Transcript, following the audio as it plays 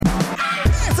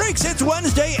It's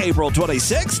Wednesday, April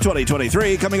 26,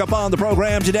 2023. Coming up on the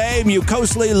program today,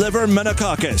 mucosally liver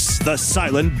meningococcus, the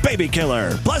silent baby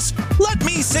killer. Plus, let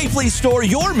me safely store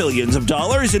your millions of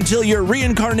dollars until you're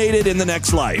reincarnated in the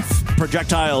next life.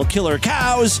 Projectile killer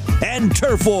cows and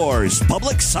turf wars,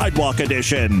 public sidewalk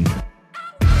edition.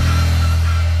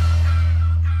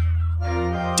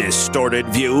 Distorted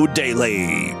View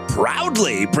Daily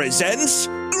proudly presents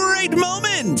Great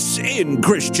Moments in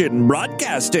Christian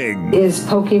Broadcasting. Is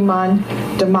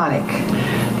Pokemon demonic?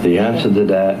 The answer to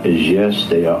that is yes,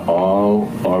 they are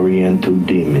all Oriental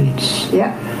demons.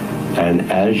 Yeah.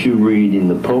 And as you read in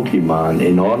the Pokemon,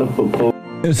 in order for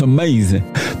it's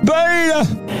amazing. Beta!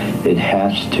 It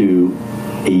has to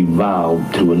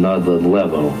evolve to another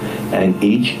level. And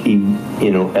each,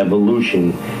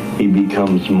 evolution, he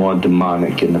becomes more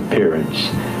demonic in appearance.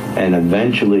 And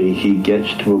eventually he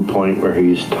gets to a point where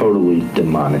he's totally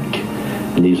demonic.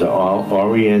 And these are all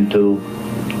Oriental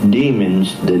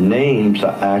demons. The names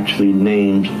are actually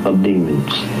names of demons.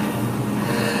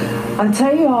 I'll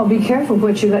tell you all, be careful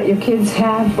what you let your kids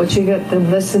have, what you let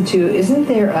them listen to. Isn't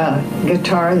there a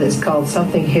guitar that's called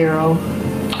something Hero?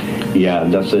 Yeah,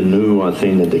 that's a new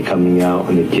thing that they're coming out,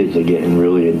 and the kids are getting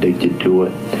really addicted to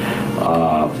it.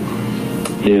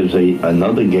 There's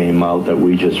another game out that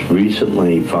we just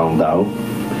recently found out,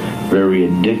 very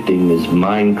addicting, is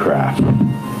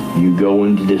Minecraft. You go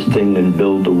into this thing and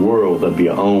build a world of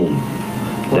your own.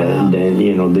 Wow. Then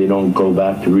they don't go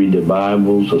back to read the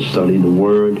Bibles or study the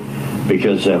Word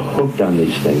because they're hooked on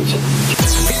these things.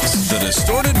 It's the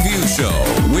Distorted View Show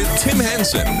with Tim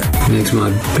Henson. Makes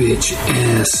my bitch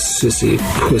ass sissy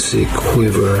pussy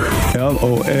quiver.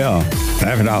 LOL.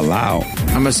 Laugh it out loud.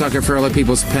 I'm a sucker for other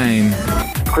people's pain.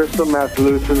 Crystal meth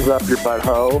loosens up your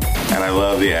butthole. And I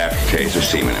love the aftertaste of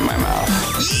semen in my mouth.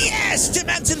 Yes, Tim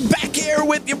Henson back here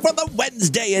with you for the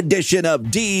Wednesday edition of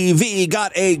DV.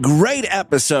 Got a great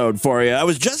episode for you. I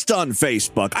was just on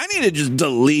Facebook. I need to just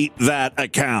delete that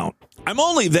account. I'm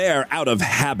only there out of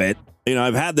habit.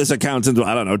 I've had this account since,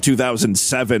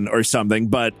 2007 or something,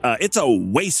 but it's a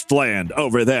wasteland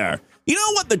over there. You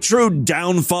know what the true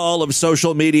downfall of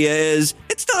social media is?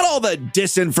 It's not all the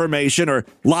disinformation or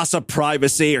loss of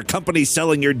privacy or companies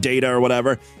selling your data or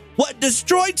whatever. What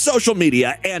destroyed social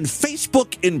media, and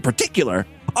Facebook in particular,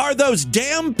 are those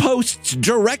damn posts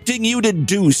directing you to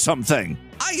do something.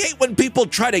 I hate when people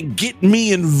try to get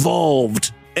me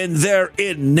involved in their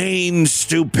inane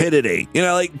stupidity.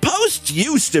 Posts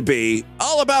used to be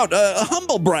all about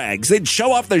humble brags. They'd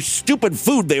show off their stupid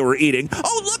food they were eating.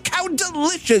 Oh, look how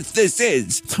delicious this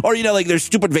is. Or, their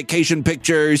stupid vacation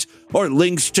pictures or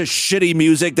links to shitty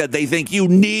music that they think you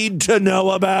need to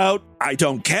know about. I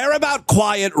don't care about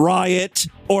Quiet Riot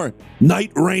or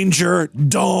Night Ranger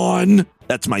Dawn.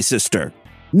 That's my sister.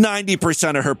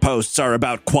 90% of her posts are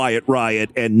about Quiet Riot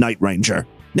and Night Ranger.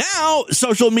 Now,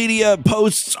 social media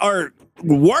posts are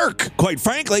work, quite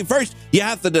frankly. First, you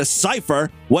have to decipher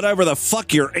whatever the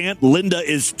fuck your Aunt Linda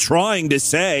is trying to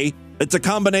say. It's a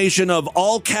combination of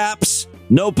all caps,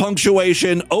 no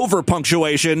punctuation, over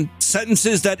punctuation,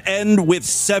 sentences that end with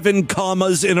 7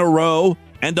 commas in a row,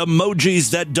 and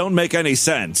emojis that don't make any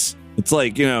sense. It's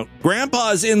like,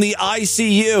 Grandpa's in the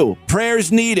ICU,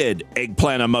 prayers needed,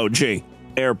 eggplant emoji.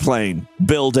 Airplane,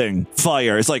 building,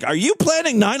 fire. It's like, are you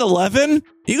planning 9/11?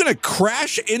 You gonna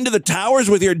crash into the towers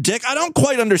with your dick? I don't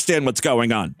quite understand what's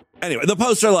going on. Anyway, the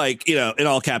posts are like, in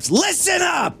all caps, listen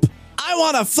up! I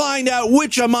want to find out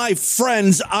which of my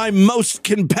friends I'm most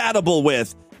compatible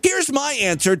with. Here's my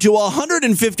answer to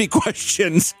 150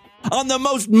 questions on the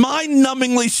most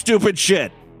mind-numbingly stupid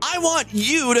shit. I want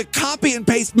you to copy and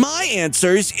paste my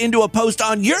answers into a post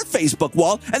on your Facebook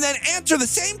wall and then answer the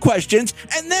same questions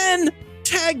and then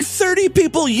tag 30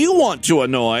 people you want to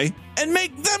annoy and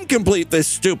make them complete this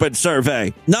stupid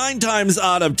survey. 9 times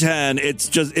out of 10,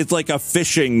 it's like a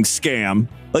phishing scam.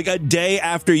 Like a day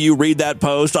after you read that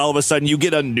post, all of a sudden you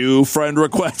get a new friend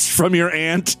request from your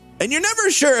aunt. And you're never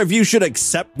sure if you should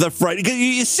accept the friend. Because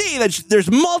you see that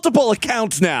there's multiple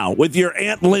accounts now with your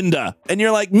Aunt Linda. And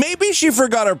you're like, maybe she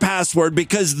forgot her password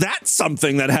because that's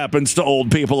something that happens to old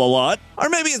people a lot. Or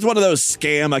maybe it's one of those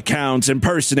scam accounts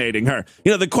impersonating her.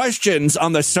 The questions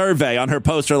on the survey on her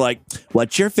post are like,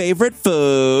 what's your favorite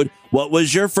food? What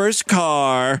was your first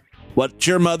car? What's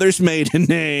your mother's maiden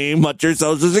name? What's your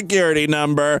social security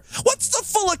number? What's the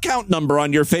full account number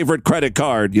on your favorite credit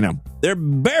card? They're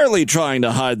barely trying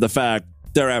to hide the fact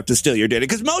they're out to steal your data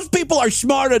because most people are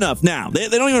smart enough now. They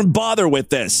don't even bother with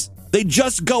this. They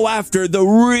just go after the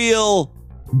real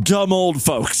dumb old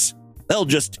folks. They'll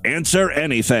just answer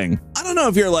anything. I don't know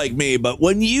if you're like me, but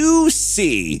when you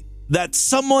see that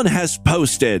someone has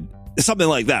posted something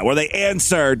like that, where they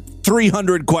answered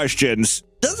 300 questions.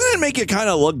 Doesn't it make you kind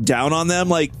of look down on them?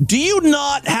 Like, do you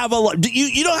not have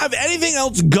you don't have anything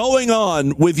else going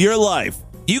on with your life?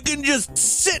 You can just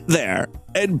sit there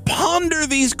and ponder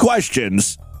these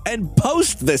questions and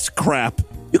post this crap.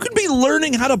 You could be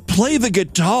learning how to play the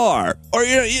guitar, or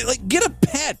like get a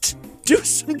pet, do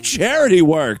some charity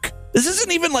work. This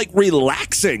isn't even like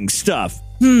relaxing stuff.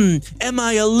 Am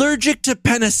I allergic to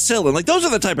penicillin? Like, those are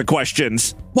the type of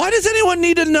questions. Why does anyone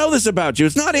need to know this about you?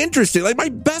 It's not interesting. Like, my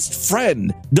best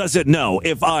friend doesn't know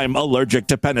if I'm allergic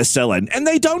to penicillin, and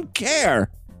they don't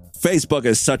care. Facebook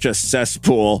is such a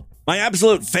cesspool. My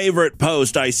absolute favorite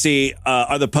post I see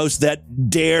are the posts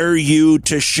that dare you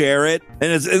to share it.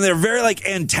 And they're very like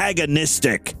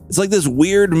antagonistic. It's like this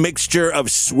weird mixture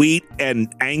of sweet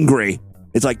and angry.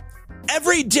 It's like,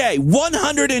 every day,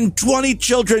 120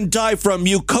 children die from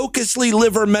mucosally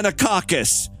liver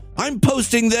meningococcus. I'm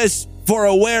posting this for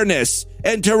awareness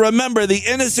and to remember the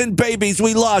innocent babies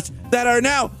we lost that are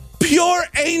now pure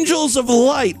angels of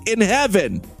light in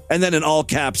heaven. And then in all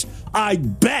caps, I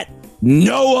bet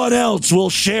no one else will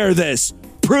share this.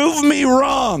 Prove me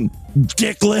wrong,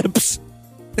 dick lips.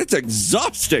 It's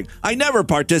exhausting. I never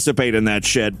participate in that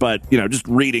shit, but, just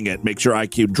reading it makes your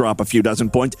IQ drop a few dozen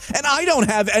points. And I don't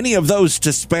have any of those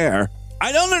to spare.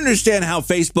 I don't understand how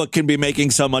Facebook can be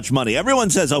making so much money. Everyone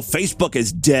says, Facebook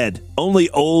is dead. Only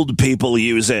old people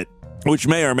use it, which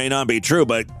may or may not be true,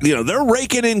 but, they're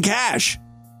raking in cash.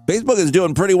 Facebook is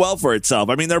doing pretty well for itself.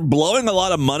 I mean, they're blowing a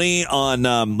lot of money on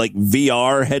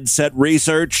VR headset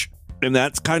research, and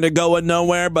that's kind of going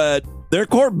nowhere, but their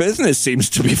core business seems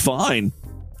to be fine.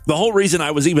 The whole reason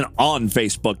I was even on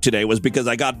Facebook today was because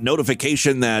I got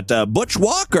notification that Butch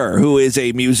Walker, who is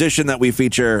a musician that we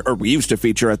used to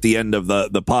feature at the end of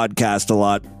the podcast a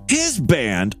lot, his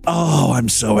band, I'm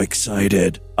so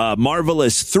excited,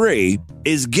 Marvelous 3,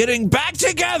 is getting back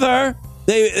together.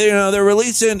 They're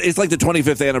releasing, it's like the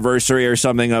 25th anniversary or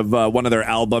something of one of their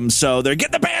albums. So they're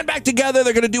getting the band back together.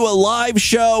 They're going to do a live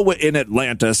show in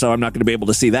Atlanta. So I'm not going to be able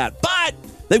to see that. But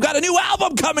they've got a new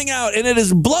album coming out and it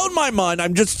has blown my mind.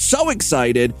 I'm just so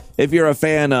excited. If you're a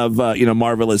fan of,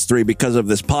 Marvelous 3 because of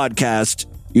this podcast,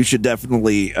 you should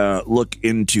definitely look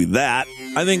into that.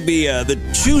 I think the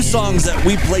two songs that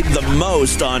we played the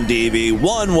most on DV,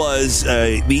 one was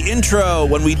the intro.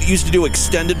 When we used to do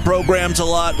extended programs a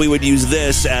lot, we would use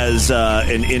this as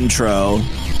an intro.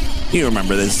 You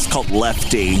remember this. It's called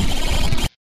Lefty.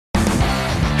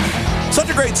 Such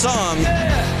a great song,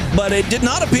 but it did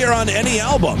not appear on any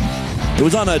album. It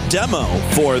was on a demo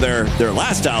for their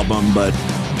last album, but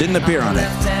didn't appear on it.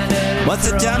 What's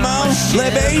a demo,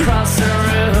 Libby?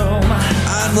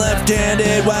 I'm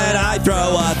left-handed when I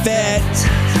throw a fit.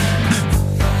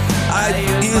 I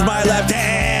use my left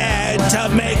hand to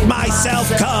make myself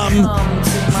come.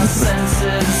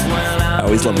 I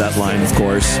always love that line, of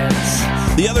course.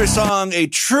 The other song, a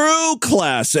true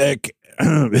classic.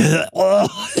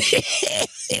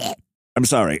 I'm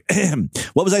sorry.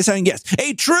 What was I saying? Yes.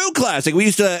 A true classic. We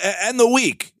used to end the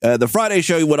week. The Friday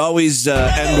show would always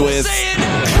end with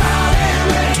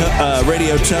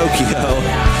Radio Tokyo.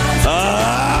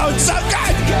 Oh, it's so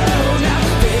good!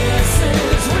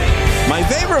 My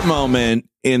favorite moment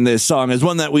in this song is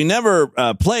one that we never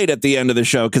played at the end of the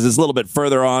show because it's a little bit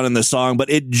further on in the song, but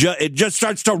it just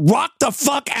starts to rock the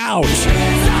fuck out.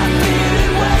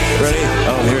 Ready?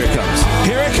 Oh, here it comes.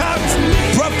 Here it comes.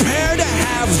 Prepare to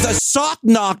have the sock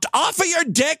knocked off of your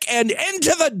dick and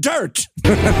into the dirt.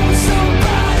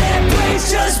 Somebody,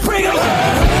 please just bring it on.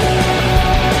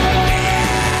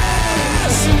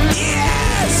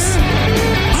 Yes!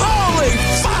 Holy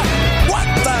fuck! What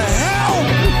the hell?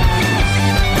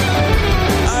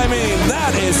 I mean,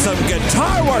 that is some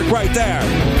guitar work right there.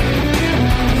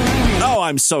 Oh,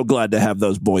 I'm so glad to have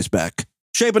those boys back.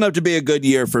 Shaping up to be a good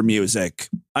year for music.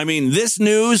 I mean, this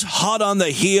news hot on the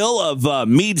heel of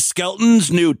Meade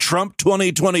Skelton's new Trump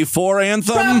 2024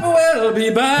 anthem. Trump will be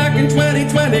back in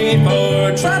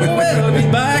 2024. Trump will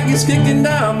be back. He's kicking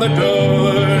down the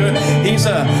door. He's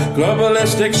a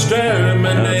globalist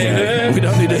exterminator.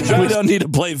 Okay. We don't need to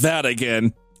play that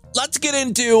again. Let's get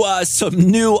into some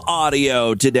new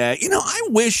audio today. I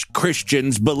wish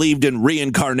Christians believed in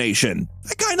reincarnation.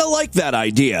 I kind of like that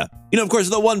idea. Of course,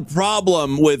 the one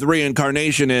problem with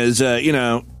reincarnation is,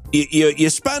 you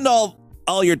spend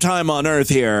all your time on Earth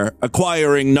here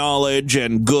acquiring knowledge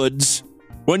and goods.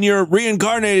 When you're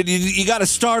reincarnated, you got to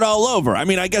start all over. I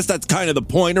mean, I guess that's kind of the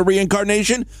point of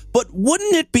reincarnation, but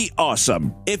wouldn't it be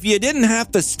awesome if you didn't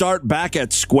have to start back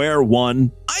at square one?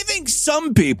 I think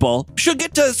some people should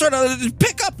get to sort of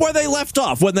pick up where they left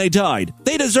off when they died.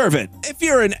 They deserve it. If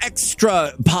you're an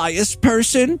extra pious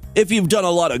person, if you've done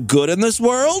a lot of good in this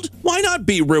world, why not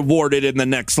be rewarded in the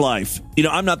next life? You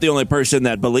know, I'm not the only person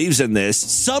that believes in this.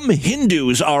 Some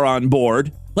Hindus are on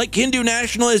board, like Hindu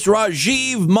nationalist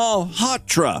Rajiv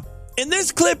Malhotra. In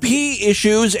this clip, he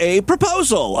issues a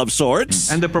proposal of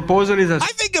sorts. And the proposal is... I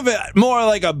think of it more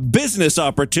like a business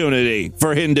opportunity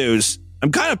for Hindus.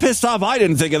 I'm kind of pissed off I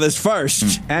didn't think of this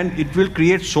first. And it will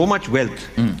create so much wealth.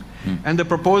 And the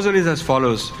proposal is as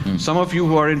follows. Some of you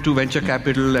who are into venture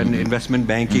capital and investment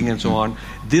banking and so on,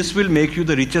 this will make you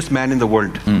the richest man in the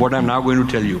world, what I'm now going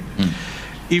to tell you.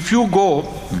 If you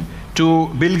go to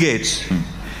Bill Gates,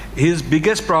 his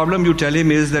biggest problem, you tell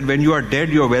him, is that when you are dead,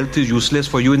 your wealth is useless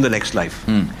for you in the next life.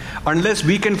 Unless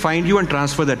we can find you and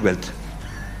transfer that wealth.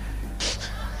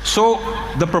 So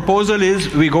the proposal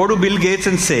is, we go to Bill Gates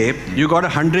and say, you got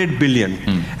 100 billion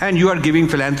and you are giving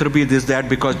philanthropy, this, that,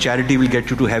 because charity will get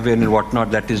you to heaven and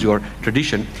whatnot. That is your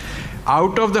tradition.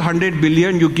 Out of the 100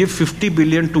 billion, you give 50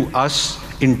 billion to us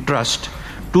in trust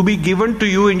to be given to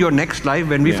you in your next life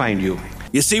when we find you.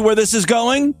 You see where this is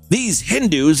going? These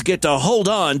Hindus get to hold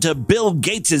on to Bill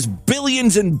Gates'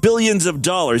 billions and billions of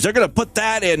dollars. They're going to put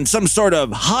that in some sort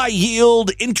of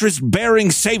high-yield,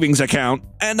 interest-bearing savings account,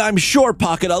 and I'm sure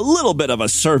pocket a little bit of a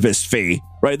service fee,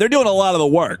 right? They're doing a lot of the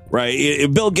work, right?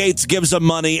 If Bill Gates gives them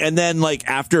money, and then, like,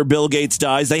 after Bill Gates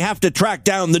dies, they have to track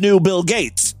down the new Bill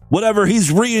Gates, whatever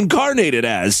he's reincarnated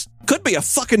as. Could be a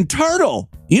fucking turtle.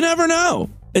 You never know.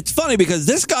 It's funny because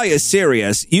this guy is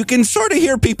serious. You can sort of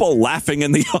hear people laughing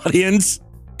in the audience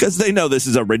because they know this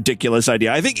is a ridiculous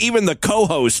idea. I think even the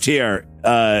co-host here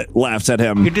laughs at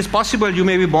him. It is possible you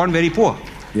may be born very poor.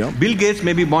 Yep. Bill Gates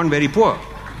may be born very poor.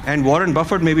 And Warren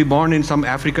Buffett may be born in some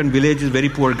African village, is a very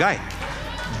poor guy.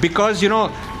 Because, you know,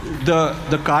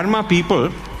 the karma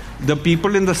people, the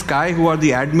people in the sky who are the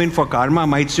admin for karma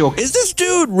might say, okay, is this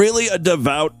dude really a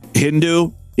devout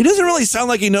Hindu? He doesn't really sound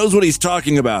like he knows what he's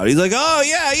talking about. He's like, oh,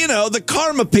 yeah, you know, the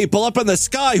karma people up in the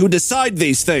sky who decide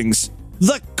these things.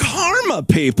 The karma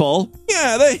people?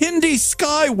 Yeah, the Hindi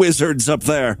sky wizards up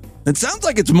there. It sounds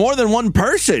like it's more than one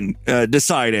person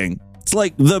deciding. It's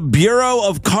like the Bureau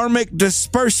of Karmic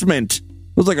Disbursement.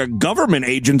 It's like a government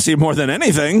agency more than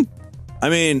anything. I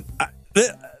mean,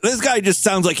 this guy just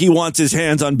sounds like he wants his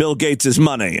hands on Bill Gates'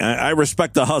 money. I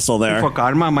respect the hustle there. For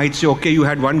karma might say, okay, you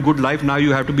had one good life, now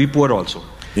you have to be poor also.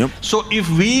 Yep. So if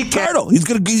we can... Turtle. He's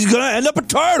gonna end up a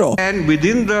turtle. And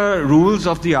within the rules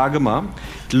of the Agama,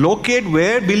 locate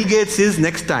where Bill Gates is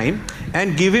next time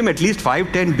and give him at least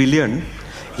 5-10 billion.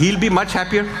 He'll be much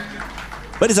happier.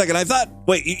 Wait a second. I thought,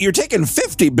 you're taking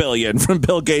 50 billion from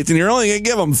Bill Gates and you're only going to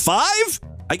give him 5?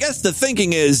 I guess the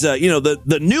thinking is,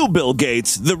 the new Bill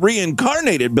Gates, the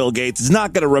reincarnated Bill Gates, is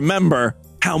not going to remember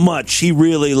how much he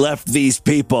really left these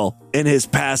people in his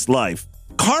past life.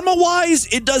 Karma-wise,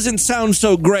 it doesn't sound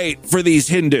so great for these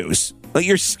Hindus. Like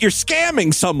you're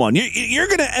scamming someone. You're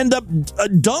going to end up a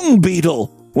dung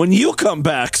beetle when you come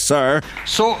back, sir.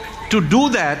 So to do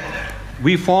that,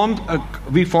 we form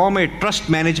a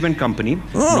trust management company.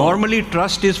 Oh. Normally,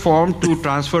 trust is formed to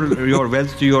transfer your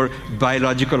wealth to your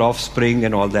biological offspring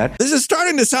and all that. This is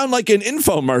starting to sound like an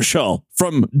infomercial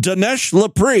from Dinesh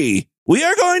Lapri. We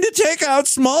are going to take out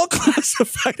small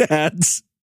classified ads.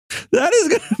 That is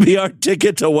going to be our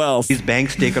ticket to wealth. These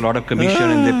banks take a lot of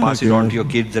commission and they pass it on to your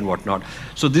kids and whatnot.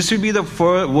 So this will be the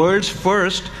world's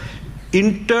first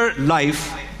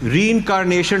inter-life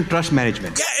reincarnation trust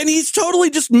management. Yeah, and he's totally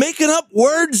just making up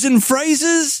words and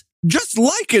phrases, just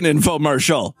like an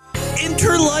infomercial.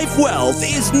 Interlife wealth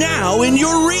is now in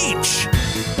your reach.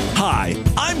 Hi,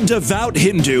 I'm devout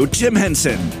Hindu Tim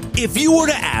Henson. If you were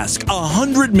to ask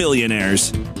 100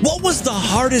 millionaires, what was the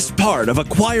hardest part of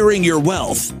acquiring your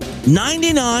wealth?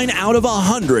 99 out of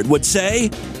 100 would say,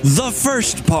 the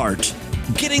first part.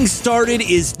 Getting started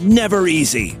is never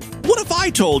easy. What if I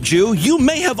told you you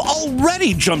may have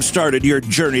already jump-started your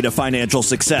journey to financial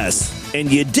success,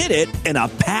 and you did it in a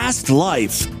past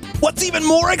life? What's even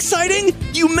more exciting?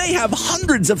 You may have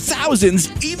hundreds of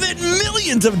thousands, even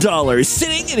millions of dollars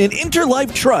sitting in an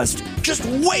interlife trust, just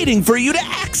waiting for you to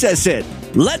access it.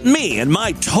 Let me and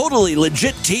my totally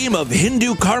legit team of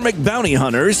Hindu karmic bounty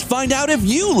hunters find out if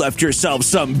you left yourself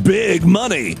some big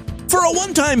money. For a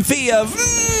one-time fee of,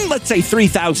 let's say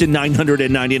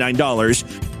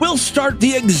 $3,999, we'll start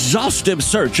the exhaustive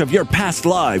search of your past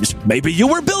lives. Maybe you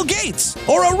were Bill Gates,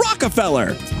 or a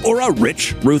Rockefeller, or a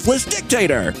rich, ruthless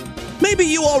dictator. Maybe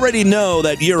you already know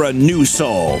that you're a new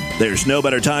soul. There's no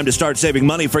better time to start saving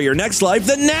money for your next life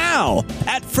than now.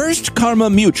 At First Karma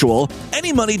Mutual,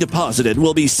 any money deposited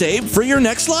will be saved for your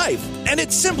next life. And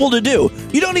it's simple to do.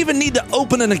 You don't even need to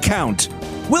open an account.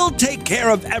 We'll take care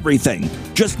of everything.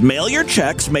 Just mail your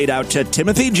checks made out to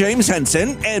Timothy James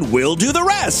Henson, and we'll do the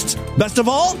rest. Best of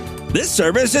all, this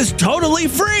service is totally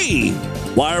free.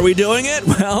 Why are we doing it?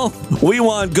 Well, we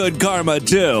want good karma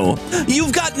too.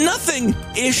 You've got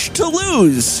nothing-ish to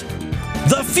lose.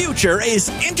 The future is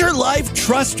Interlife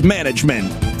Trust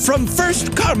Management from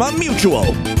First Karma Mutual.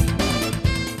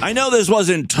 I know this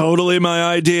wasn't totally my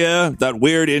idea. That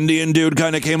weird Indian dude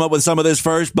kind of came up with some of this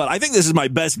first, but I think this is my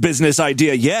best business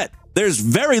idea yet. There's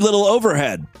very little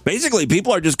overhead. Basically,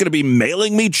 people are just going to be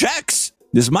mailing me checks.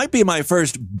 This might be my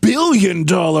first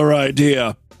billion-dollar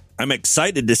idea. I'm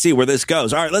excited to see where this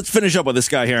goes. All right, let's finish up with this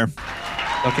guy here.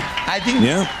 Okay. I think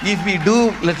if we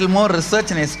do little more research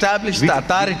and establish the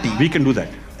authority, we can do that.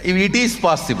 It is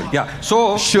possible. Yeah.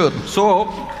 So sure.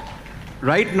 So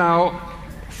right now,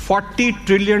 $40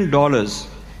 trillion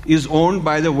is owned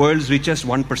by the world's richest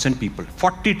 1% people.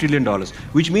 $40 trillion,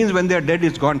 which means when they're dead,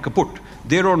 it's gone kaput.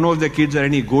 They don't know if their kids are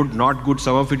any good, not good.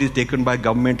 Some of it is taken by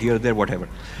government here, there, whatever.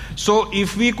 So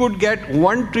if we could get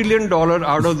 $1 trillion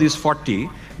out of these 40,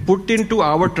 put into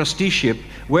our trusteeship,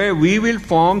 where we will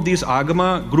form these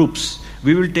Agama groups.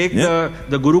 We will take the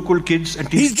Gurukul kids and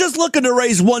teach. He's just looking to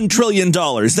raise $1 trillion.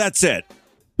 That's it.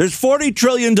 There's $40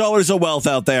 trillion of wealth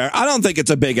out there. I don't think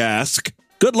it's a big ask.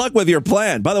 Good luck with your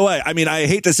plan. By the way, I mean, I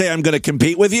hate to say I'm going to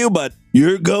compete with you, but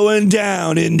you're going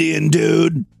down, Indian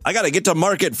dude. I got to get to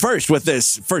market first with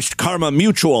this First Karma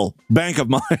Mutual bank of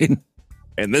mine.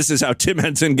 And this is how Tim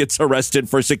Henson gets arrested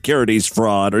for securities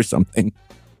fraud or something.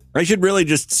 I should really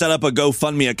just set up a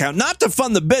GoFundMe account, not to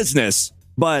fund the business,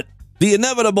 but the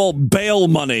inevitable bail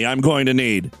money I'm going to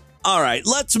need. All right,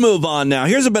 let's move on now.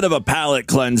 Here's a bit of a palate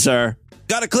cleanser.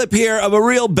 Got a clip here of a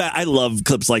real I love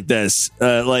clips like this.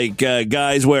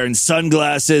 Guys wearing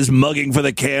sunglasses, mugging for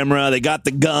the camera. They got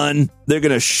the gun. They're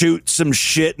going to shoot some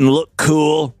shit and look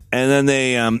cool. And then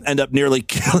they end up nearly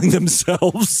killing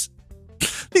themselves.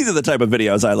 These are the type of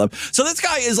videos I love. So this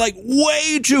guy is like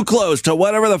way too close to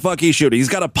whatever the fuck he's shooting. He's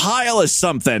got a pile of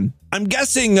something. I'm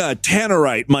guessing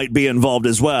tannerite might be involved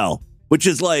as well, which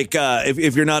is like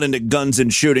if you're not into guns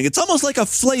and shooting, it's almost like a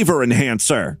flavor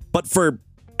enhancer, but for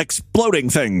exploding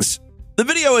things. The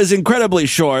video is incredibly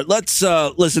short. Let's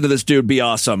listen to this dude be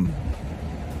awesome.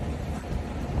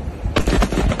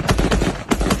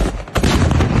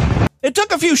 It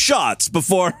took a few shots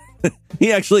before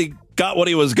he actually got what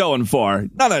he was going for.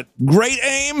 Not a great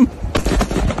aim.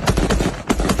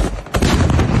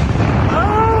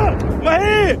 My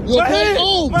head! My head!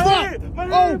 Oh, fuck!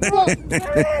 Oh, fuck!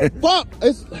 Fuck!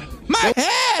 It's my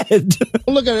head!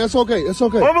 Look at it. It's okay. It's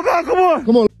okay. Oh, my God. Come on.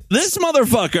 Come on. This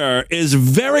motherfucker is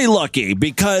very lucky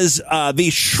because the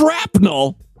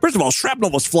shrapnel, first of all,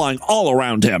 shrapnel was flying all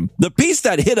around him. The piece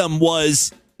that hit him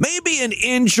was maybe an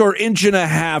inch or inch and a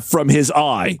half from his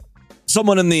eye.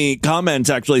 Someone in the comments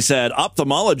actually said,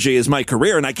 ophthalmology is my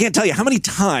career, and I can't tell you how many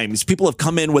times people have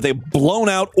come in with a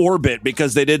blown-out orbit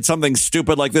because they did something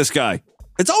stupid like this guy.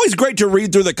 It's always great to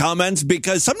read through the comments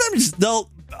because sometimes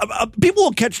people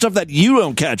will catch stuff that you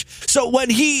don't catch. So when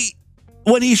he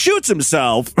shoots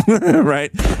himself,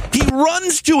 right, he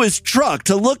runs to his truck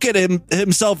to look at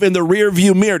himself in the rear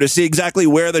view mirror to see exactly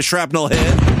where the shrapnel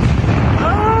hit.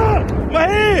 My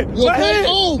head! My head!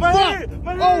 Oh, my head!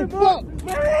 Oh, fuck!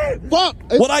 Fuck.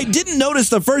 What I didn't notice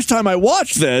the first time I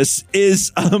watched this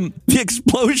is the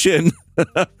explosion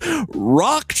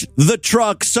rocked the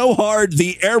truck so hard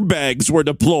the airbags were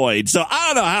deployed. So I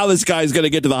don't know how this guy's going to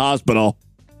get to the hospital.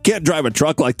 Can't drive a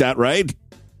truck like that, right?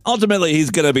 Ultimately, he's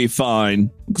going to be fine.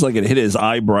 Looks like it hit his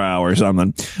eyebrow or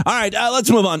something. All right, let's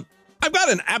move on. I've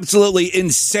got an absolutely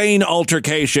insane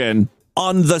altercation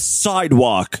on the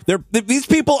sidewalk. These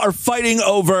people are fighting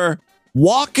over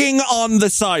walking on the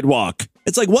sidewalk.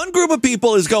 It's like one group of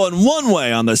people is going one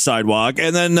way on the sidewalk,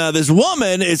 and then this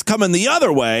woman is coming the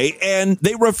other way, and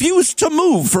they refuse to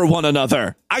move for one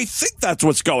another. I think that's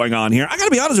what's going on here. I gotta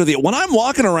be honest with you. When I'm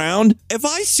walking around, if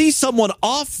I see someone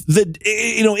off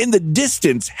in the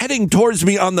distance heading towards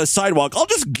me on the sidewalk, I'll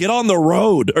just get on the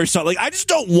road or something. I just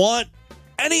don't want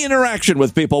any interaction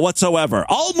with people whatsoever.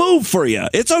 I'll move for you.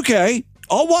 It's okay.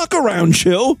 I'll walk around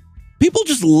you. People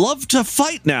just love to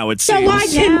fight now, it seems. So I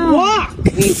can walk.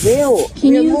 We will.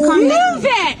 Can you come move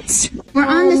it? We're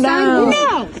on the sidewalk.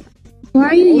 No. Why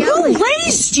are you yelling? Who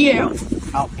raised you?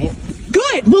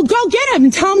 Good. Well, go get him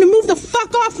and tell him to move the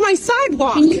fuck off my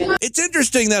sidewalk. It's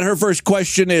interesting that her first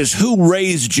question is, who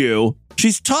raised you?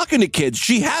 She's talking to kids.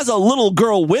 She has a little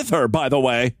girl with her, by the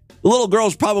way. The little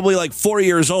girl's probably like 4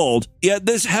 years old, yet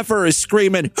this heifer is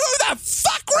screaming, "Who the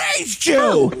fuck raised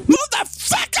you? Move the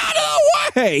fuck out of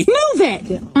the way! Move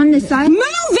it! On the side? Move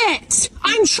it!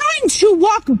 I'm trying to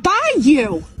walk by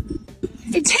you!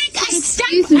 Take a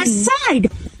step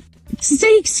aside!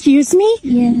 Say excuse me?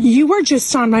 Yeah. You were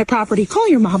just on my property. Call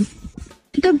your mom.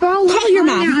 The ball Call your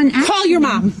mom. Call your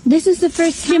mom. This is the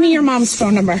first time. Give me your mom's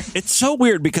phone number. It's so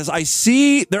weird because I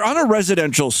see they're on a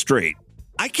residential street.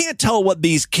 I can't tell what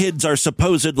these kids are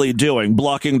supposedly doing,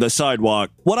 blocking the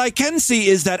sidewalk. What I can see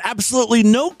is that absolutely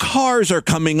no cars are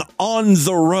coming on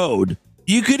the road.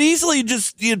 You could easily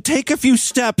just take a few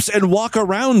steps and walk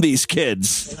around these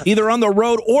kids, either on the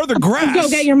road or the grass. Go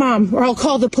get your mom, or I'll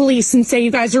call the police and say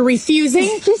you guys are refusing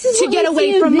to get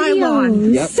away from my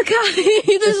lawn. Yep.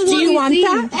 Do you want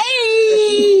that?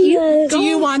 Hey! Do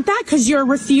you want that? Because you're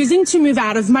refusing to move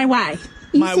out of my way.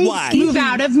 My way. Move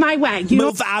out of my way.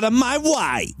 Move out of my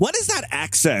way. What is that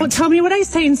accent? Well, tell me what I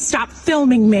say and stop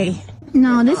filming me.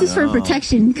 No, this is for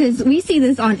protection because we see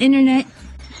this on internet.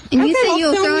 And you say I'll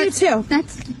you'll film throw you it. too.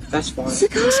 That's fine.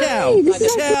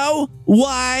 Tell.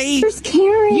 Why? There's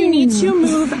Karen. You need to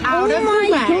move out of my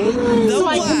way so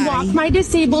I can walk my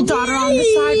disabled daughter on the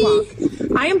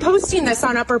sidewalk. I am posting this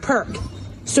on Upper Perk,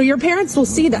 so your parents will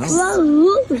see this.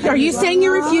 Are you saying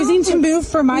you're refusing to move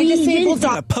for my disabled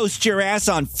daughter Post your ass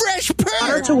on Fresh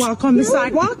Perk to walk on the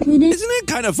sidewalk? Isn't it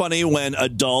kind of funny when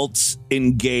adults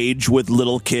engage with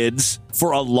little kids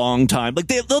for a long time? Like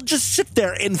they'll just sit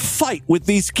there and fight with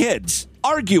these kids,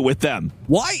 argue with them.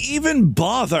 Why even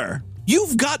bother?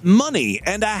 You've got money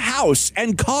and a house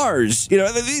and cars.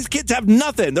 These kids have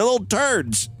nothing. They're little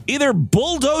turds. Either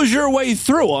bulldoze your way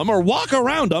through them or walk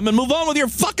around them and move on with your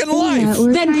fucking life.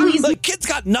 Then please. The kids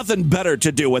got nothing better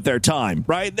to do with their time,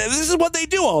 right? This is what they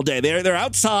do all day. They're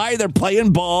outside, they're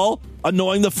playing ball,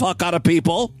 annoying the fuck out of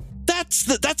people.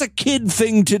 That's a kid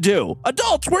thing to do.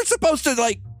 Adults, we're supposed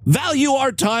to value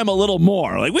our time a little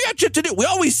more. We got shit to do. We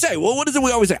always say, well, what is it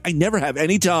we always say? I never have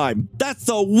any time. That's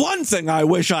the one thing I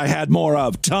wish I had more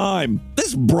of, time.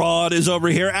 This broad is over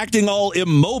here acting all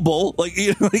immobile. Like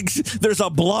there's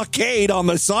a blockade on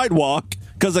the sidewalk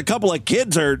because a couple of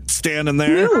kids are standing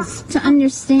there. Move to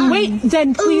understand. Wait,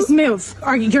 then please move.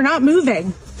 You're not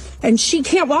moving. And she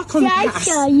can't walk on the grass.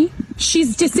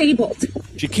 She's disabled.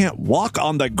 She can't walk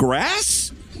on the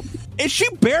grass? Is she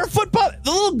barefoot? The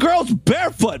little girl's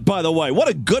barefoot, by the way. What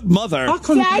a good mother. Walk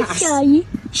on the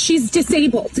grass. She's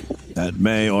disabled. That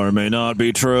may or may not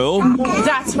be true.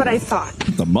 That's what I thought.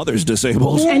 The mother's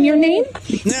disabled. And your name?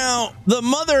 Now, the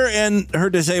mother and her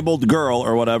disabled girl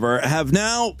or whatever have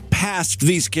now passed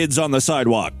these kids on the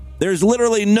sidewalk. There's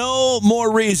literally no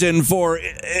more reason for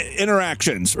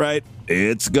interactions, right?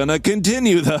 It's gonna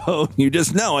continue, though. You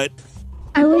just know it.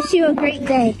 I wish you a great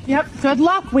day. Yep, good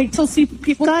luck. Wait till see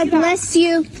people. God bless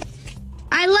you.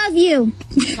 I love you.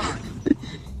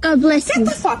 God bless you.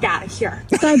 Get the fuck out of here.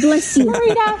 God bless you.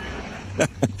 Rita.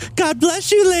 God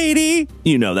bless you, lady.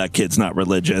 You know that kid's not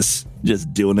religious.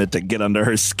 Just doing it to get under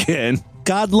her skin.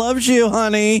 God loves you,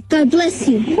 honey. God bless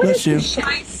you. Bless you.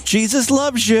 Jesus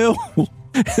loves you.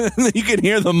 You can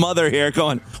hear the mother here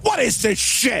going, what is this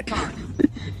shit?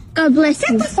 God bless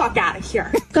you. Get the fuck out of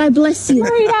here. God bless you.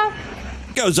 Rita.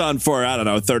 Goes on for,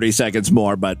 30 seconds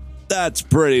more, but that's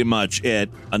pretty much it.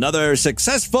 Another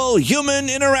successful human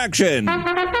interaction.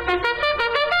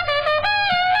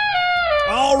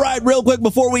 All right, real quick,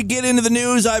 before we get into the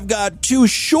news, I've got two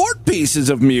short pieces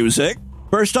of music.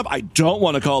 First up, I don't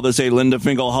want to call this a Linda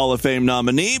Finkel Hall of Fame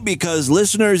nominee because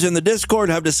listeners in the Discord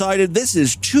have decided this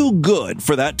is too good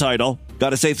for that title.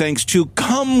 Gotta say thanks to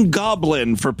Cum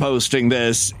Goblin for posting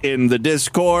this in the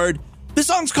Discord. This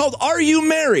song's called Are You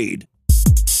Married?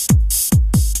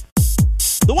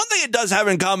 The one thing it does have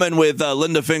in common with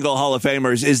Linda Finkel Hall of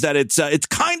Famers is that it's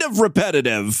kind of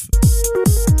repetitive.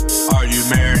 Are you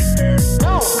married?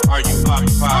 No. Are you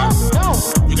occupied? No.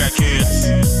 You got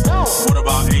kids? No. What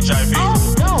about HIV?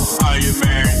 No. Are you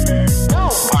married? No.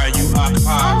 Are you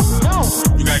occupied? No.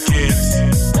 You got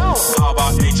kids? No. How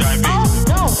about HIV?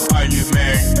 No. Are you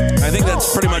married? I think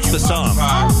that's pretty much the song.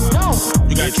 No.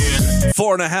 You got kids?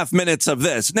 4.5 minutes of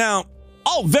this. Now,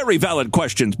 all very valid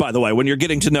questions, by the way, when you're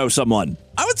getting to know someone.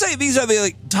 I would say these are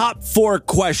the top 4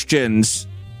 questions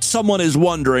someone is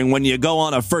wondering when you go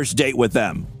on a first date with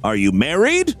them. Are you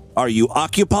married? Are you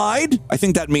occupied? I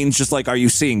think that means just are you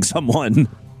seeing someone?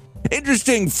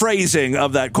 Interesting phrasing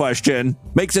of that question.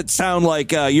 Makes it sound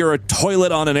like you're a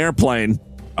toilet on an airplane.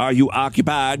 Are you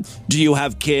occupied? Do you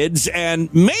have kids?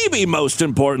 And maybe most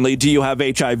importantly, do you have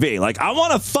HIV? I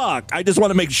want to fuck. I just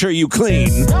want to make sure you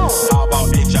clean. No. How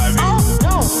about HIV?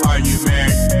 No. Are you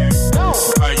married? No.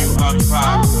 Are you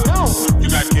occupied? No. You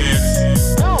got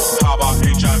kids? No.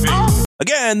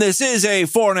 again, this is a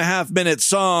 4.5 minute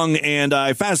song, and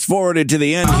I fast forwarded to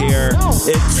the end here.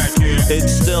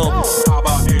 It's still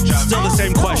the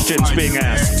same questions being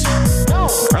asked.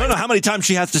 I don't know how many times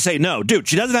she has to say no. Dude,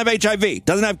 she doesn't have HIV,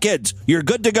 doesn't have kids. You're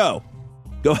good to go.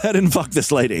 Go ahead and fuck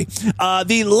this lady.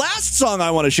 The last song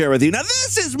I want to share with you. Now,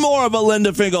 this is more of a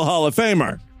Linda Finkel Hall of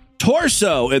Famer.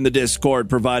 Torso in the Discord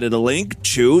provided a link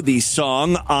to the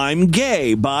song I'm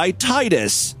Gay by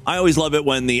Titus. I always love it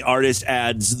when the artist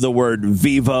adds the word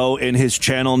Vivo in his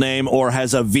channel name or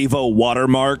has a Vivo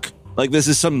watermark. Like this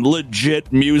is some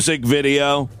legit music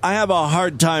video. I have a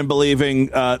hard time believing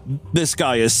this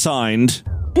guy is signed.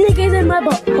 Niggas in my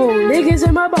butt, oh, niggas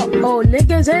in my butt, oh,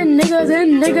 niggas and niggas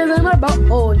in my butt,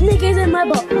 oh, niggas in my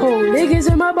butt, oh,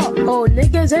 niggas in my butt, oh,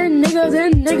 niggas and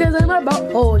niggas in my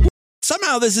butt, oh.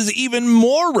 Somehow this is even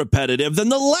more repetitive than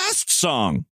the last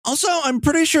song. Also, I'm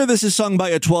pretty sure this is sung by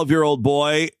a 12-year-old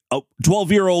boy, a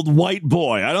 12-year-old white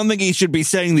boy. I don't think he should be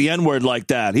saying the N-word like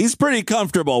that. He's pretty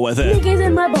comfortable with it. Niggas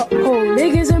in my butt, oh,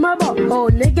 niggas in my butt, oh,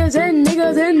 niggas and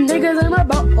niggas in my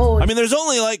butt, oh. I mean, there's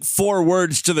only like 4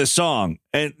 words to the song,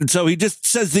 and so he just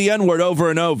says the N-word over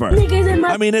and over. Niggas in my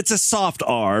I mean, it's a soft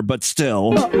R, but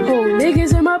still. Oh,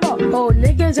 niggas in my butt, oh,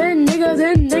 niggas and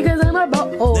niggas in my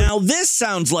butt, oh. Now, this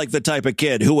sounds like the type of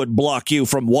kid who would block you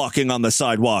from walking on the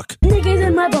sidewalk. Niggas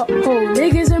in my butt, oh,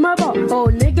 niggas in my butt, oh,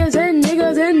 niggas and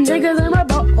niggas in my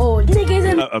butt, oh,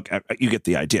 niggas in okay, you get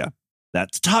the idea.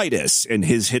 That's Titus in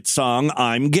his hit song,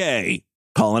 I'm Gay.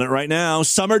 Calling it right now,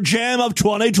 Summer Jam of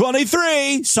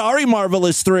 2023. Sorry,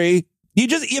 Marvelous 3.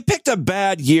 You picked a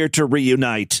bad year to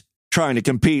reunite. Trying to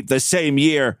compete the same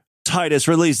year Titus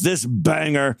released this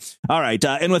banger. All right,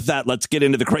 and with that, let's get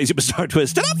into the crazy bizarre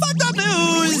twist and fucked up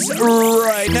news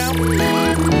right now.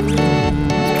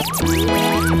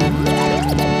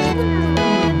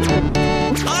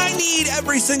 I need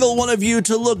every single one of you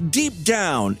to look deep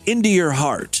down into your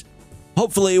heart.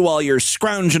 Hopefully, while you're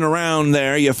scrounging around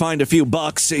there, you find a few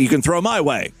bucks you can throw my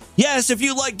way. Yes, if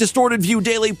you like Distorted View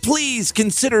Daily, please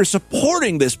consider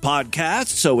supporting this podcast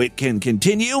so it can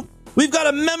continue. We've got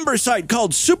a member site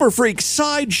called Super Freak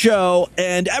Sideshow,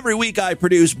 and every week I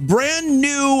produce brand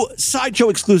new Sideshow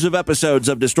exclusive episodes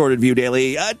of Distorted View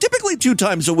Daily, typically 2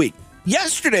 times a week.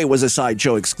 Yesterday was a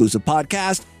Sideshow exclusive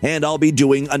podcast, and I'll be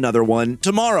doing another one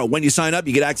tomorrow. When you sign up,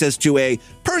 you get access to a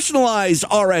personalized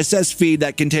RSS feed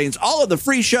that contains all of the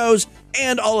free shows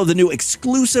and all of the new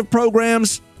exclusive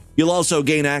programs. You'll also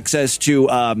gain access to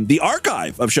the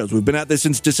archive of shows. We've been at this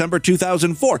since December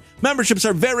 2004. Memberships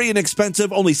are very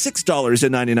inexpensive, only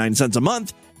 $6.99 a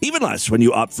month. Even less when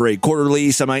you opt for a quarterly,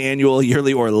 semi-annual,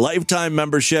 yearly, or lifetime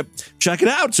membership. Check it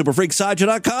out,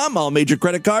 superfreaksideshow.com. All major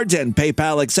credit cards and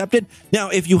PayPal accepted. Now,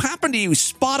 if you happen to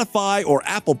use Spotify or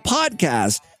Apple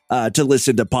Podcasts to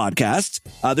listen to podcasts,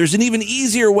 there's an even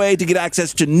easier way to get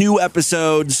access to new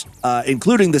episodes,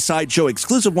 including the Sideshow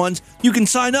exclusive ones. You can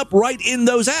sign up right in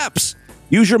those apps.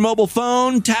 Use your mobile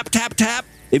phone, tap, tap, tap.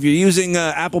 If you're using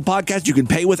Apple Podcasts, you can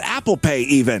pay with Apple Pay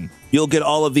even. You'll get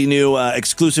all of the new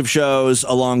exclusive shows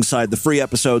alongside the free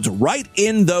episodes right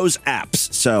in those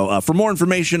apps. So for more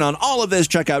information on all of this,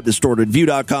 check out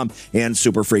distortedview.com and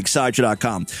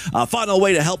superfreaksideshow.com. Final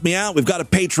way to help me out, we've got a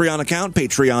Patreon account,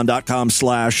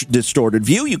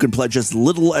 patreon.com/distortedview. You can pledge as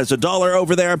little as $1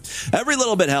 over there. Every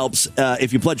little bit helps.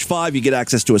 If you pledge $5, you get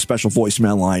access to a special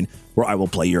voicemail line where I will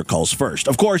play your calls first.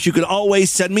 Of course, you can always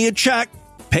send me a check.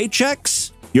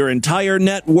 Paychecks, your entire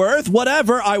net worth,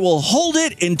 whatever, I will hold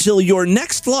it until your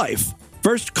next life.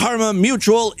 First Karma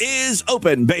Mutual is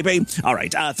open, baby. All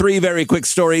right, 3 very quick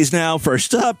stories now.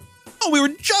 First up, we were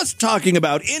just talking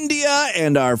about India,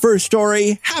 and our first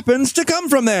story happens to come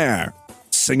from there.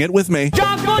 Sing it with me.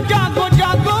 Jago, jago,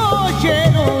 jago,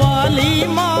 Sherwali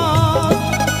Ma.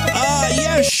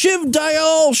 Shiv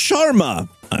Dayal Sharma,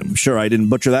 I'm sure I didn't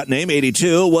butcher that name,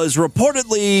 82, was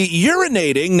reportedly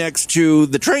urinating next to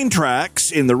the train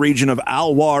tracks in the region of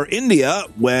Alwar, India,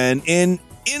 when an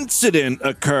incident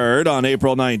occurred on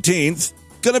April 19th.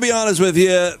 Gonna be honest with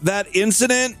you, that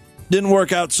incident didn't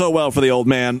work out so well for the old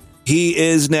man. He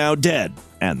is now dead,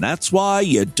 and that's why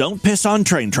you don't piss on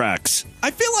train tracks. I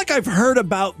feel like I've heard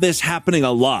about this happening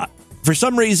a lot. For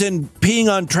some reason,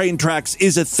 peeing on train tracks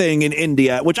is a thing in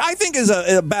India, which I think is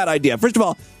a bad idea. First of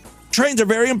all, trains are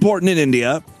very important in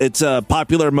India. It's a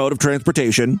popular mode of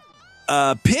transportation.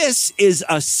 Piss is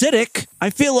acidic.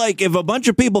 I feel like if a bunch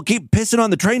of people keep pissing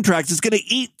on the train tracks, it's going to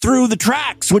eat through the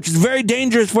tracks, which is very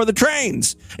dangerous for the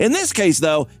trains. In this case,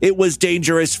 though, it was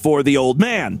dangerous for the old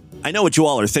man. I know what you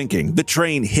all are thinking. The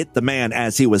train hit the man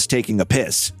as he was taking a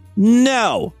piss.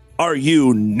 No. Are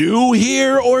you new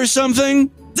here or something?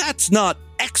 That's not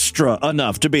extra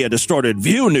enough to be a Distorted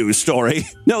View news story.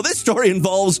 No, this story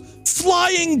involves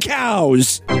flying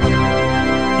cows.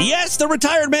 Yes, the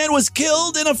retired man was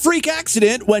killed in a freak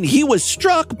accident when he was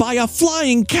struck by a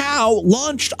flying cow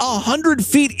launched 100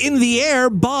 feet in the air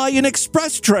by an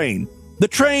express train. The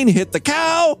train hit the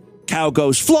cow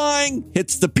goes flying,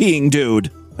 hits the peeing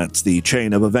dude. That's the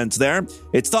chain of events there.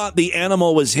 It's thought the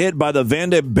animal was hit by the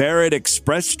Vandenberg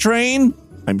Express train.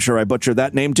 I'm sure I butchered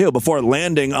that name too. Before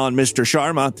landing on Mr.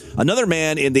 Sharma, another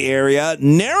man in the area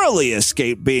narrowly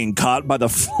escaped being caught by the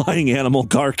flying animal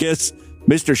carcass.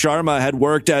 Mr. Sharma had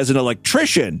worked as an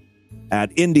electrician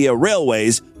at India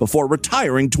Railways before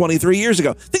retiring 23 years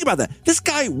ago. Think about that. This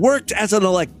guy worked as an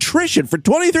electrician for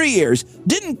 23 years,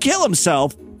 didn't kill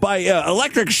himself by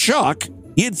electric shock.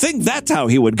 You'd think that's how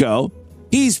he would go.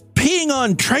 He's peeing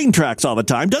on train tracks all the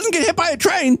time, doesn't get hit by a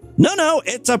train. No,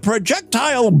 it's a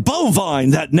projectile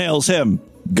bovine that nails him.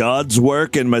 God's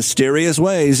work in mysterious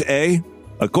ways, eh?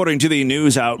 According to the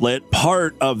news outlet,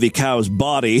 part of the cow's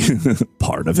body,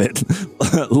 part of it,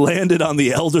 landed on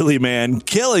the elderly man,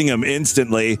 killing him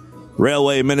instantly.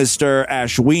 Railway Minister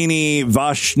Ashwini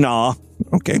Vaishnaw,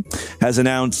 has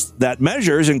announced that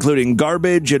measures, including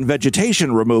garbage and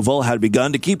vegetation removal, had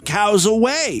begun to keep cows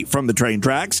away from the train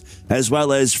tracks, as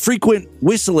well as frequent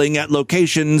whistling at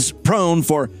locations prone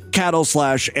for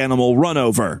cattle/animal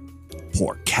runover.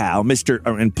 Poor cow, poor Mr.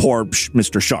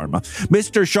 Sharma.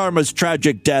 Mr. Sharma's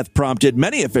tragic death prompted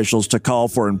many officials to call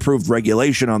for improved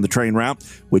regulation on the train route,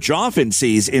 which often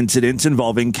sees incidents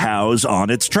involving cows on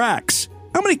its tracks.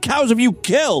 How many cows have you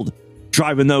killed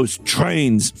driving those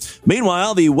trains?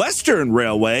 Meanwhile, the Western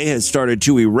Railway has started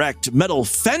to erect metal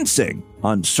fencing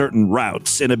on certain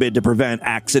routes in a bid to prevent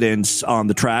accidents on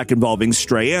the track involving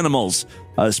stray animals.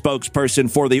 A spokesperson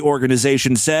for the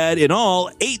organization said, in all,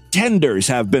 8 tenders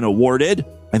have been awarded.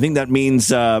 I think that means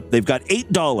they've got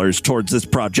 $8 towards this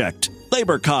project.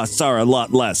 Labor costs are a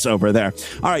lot less over there.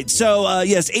 All right, so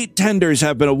yes, 8 tenders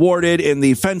have been awarded, and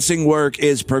the fencing work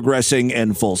is progressing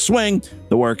in full swing.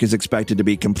 The work is expected to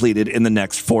be completed in the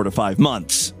next 4 to 5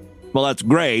 months. Well, that's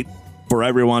great for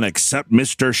everyone except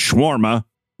Mr. Shawarma.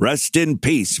 Rest in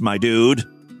peace, my dude.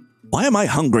 Why am I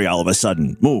hungry all of a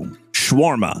sudden? Ooh,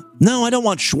 shawarma. No, I don't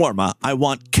want shawarma. I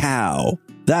want cow.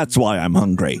 That's why I'm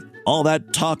hungry. All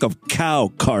that talk of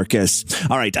cow carcass.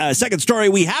 All right, second story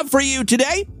we have for you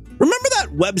today. Remember that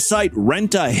website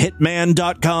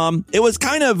rentahitman.com? It was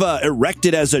kind of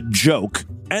erected as a joke.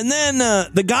 And then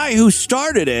the guy who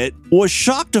started it was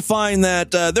shocked to find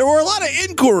that there were a lot of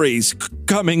inquiries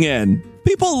coming in.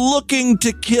 People looking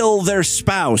to kill their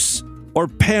spouse or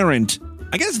parent.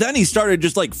 I guess then he started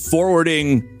just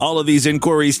forwarding all of these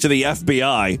inquiries to the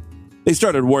FBI. They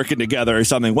started working together or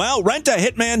something. Well,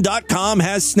 rentahitman.com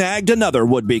has snagged another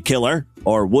would-be killer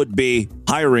or would-be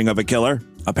hiring of a killer.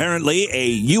 Apparently, a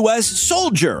U.S.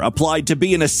 soldier applied to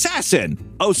be an assassin.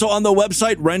 Oh, so on the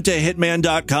website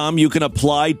rentahitman.com, you can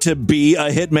apply to be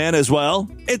a hitman as well.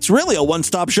 It's really a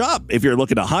one-stop shop. If you're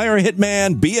looking to hire a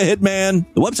hitman, be a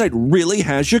hitman, the website really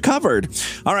has you covered.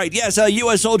 All right, yes, a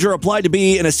U.S. soldier applied to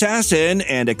be an assassin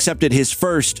and accepted his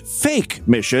first fake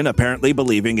mission, apparently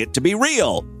believing it to be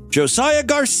real. Josiah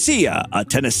Garcia, a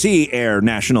Tennessee Air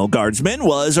National Guardsman,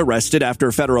 was arrested after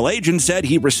federal agents said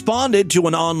he responded to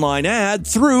an online ad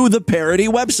through the parody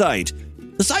website.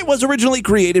 The site was originally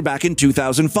created back in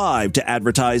 2005 to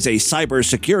advertise a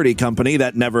cybersecurity company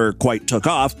that never quite took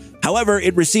off. However,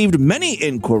 it received many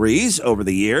inquiries over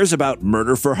the years about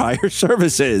murder-for-hire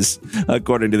services,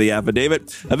 according to the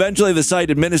affidavit. Eventually, the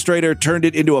site administrator turned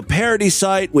it into a parody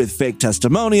site with fake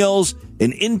testimonials,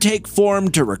 an intake form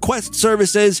to request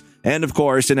services, and, of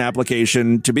course, an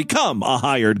application to become a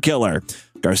hired killer.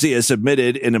 Garcia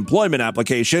submitted an employment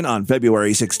application on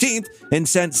February 16th and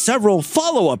sent several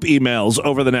follow-up emails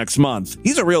over the next month.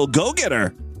 He's a real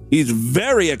go-getter. He's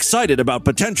very excited about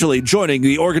potentially joining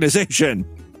the organization.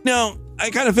 Now, I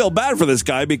kind of feel bad for this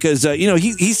guy because,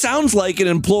 he sounds like an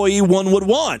employee one would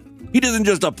want. He doesn't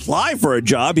just apply for a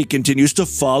job, he continues to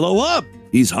follow up.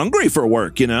 He's hungry for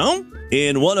work,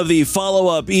 In one of the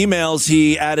follow-up emails,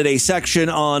 he added a section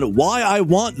on why I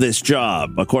want this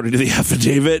job, according to the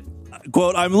affidavit.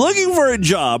 Quote, I'm looking for a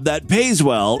job that pays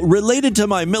well, related to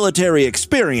my military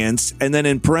experience, and then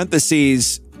in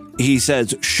parentheses, he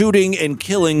says, shooting and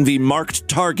killing the marked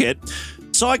target,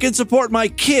 so I can support my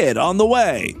kid on the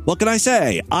way. What can I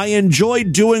say? I enjoy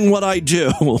doing what I do.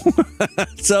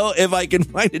 So if I can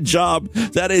find a job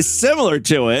that is similar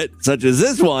to it, such as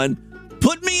this one,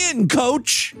 put me in,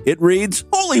 coach. It reads,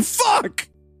 holy fuck!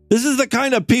 This is the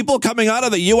kind of people coming out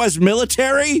of the U.S.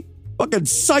 military? Fucking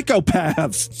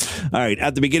psychopaths. All right,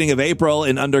 at the beginning of April,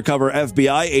 an undercover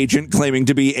FBI agent claiming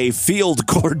to be a field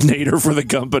coordinator for the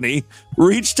company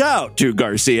reached out to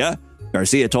Garcia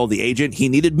Garcia told the agent he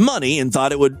needed money and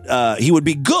thought he would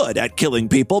be good at killing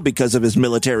people because of his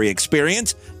military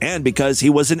experience and because he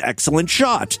was an excellent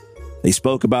shot. They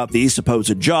spoke about the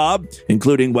supposed job,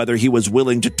 including whether he was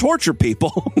willing to torture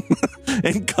people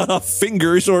and cut off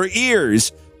fingers or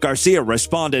ears. Garcia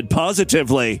responded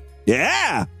positively.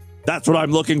 Yeah, that's what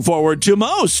I'm looking forward to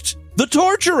most. The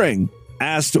torturing.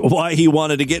 Asked why he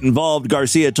wanted to get involved,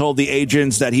 Garcia told the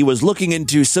agents that he was looking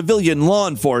into civilian law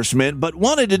enforcement, but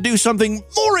wanted to do something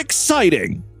more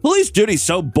exciting. Police duty's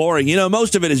so boring,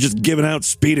 most of it is just giving out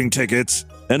speeding tickets.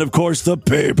 And of course, the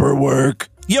paperwork.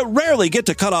 You rarely get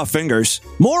to cut off fingers.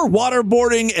 More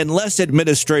waterboarding and less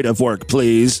administrative work,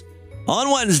 please. On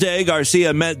Wednesday,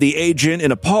 Garcia met the agent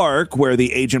in a park where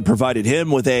the agent provided him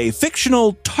with a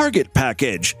fictional Target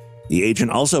package. The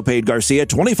agent also paid Garcia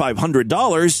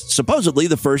 $2,500, supposedly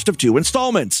the first of 2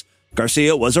 installments.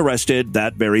 Garcia was arrested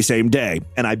that very same day,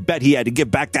 and I bet he had to give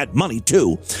back that money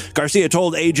too. Garcia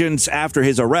told agents after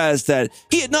his arrest that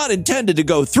he had not intended to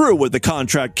go through with the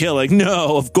contract killing.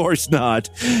 No, of course not.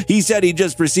 He said he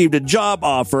just received a job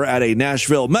offer at a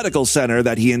Nashville medical center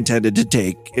that he intended to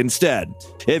take instead.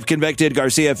 If convicted,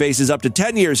 Garcia faces up to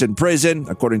 10 years in prison,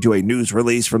 according to a news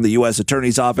release from the U.S.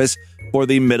 Attorney's Office for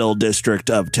the Middle District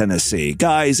of Tennessee.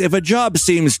 Guys, if a job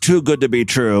seems too good to be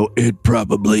true, it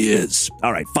probably is.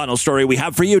 All right, final story we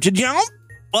have for you today.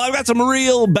 Well, I've got some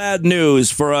real bad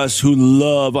news for us who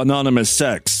love anonymous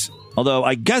sex. Although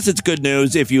I guess it's good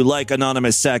news if you like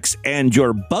anonymous sex and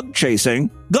you're bug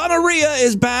chasing. Gonorrhea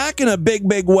is back in a big,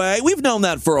 big way. We've known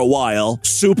that for a while.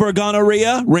 Super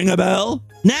gonorrhea, ring a bell?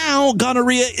 Now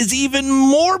gonorrhea is even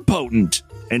more potent.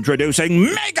 Introducing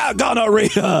mega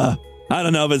gonorrhea. I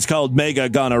don't know if it's called mega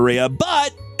gonorrhea,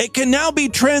 but it can now be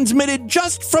transmitted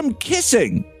just from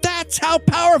kissing. That's how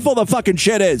powerful the fucking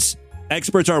shit is.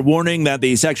 Experts are warning that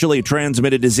the sexually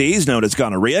transmitted disease known as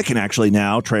gonorrhea can actually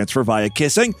now transfer via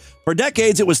kissing. For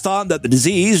decades, it was thought that the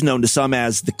disease, known to some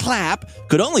as the clap,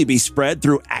 could only be spread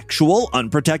through actual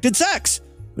unprotected sex.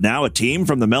 But now a team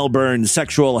from the Melbourne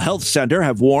Sexual Health Center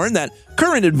have warned that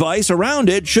current advice around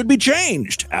it should be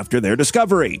changed after their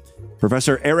discovery.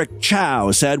 Professor Eric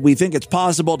Chow said, "We think it's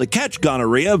possible to catch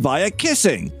gonorrhea via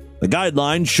kissing. The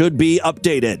guidelines should be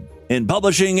updated." In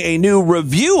publishing a new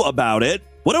review about it,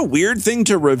 what a weird thing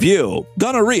to review.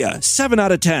 Gonorrhea, 7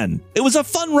 out of 10. It was a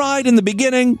fun ride in the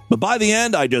beginning, but by the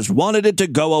end, I just wanted it to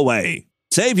go away.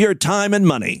 Save your time and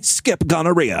money. Skip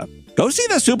gonorrhea. Go see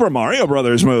the Super Mario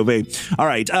Brothers movie. All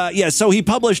right. So he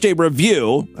published a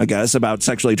review, I guess, about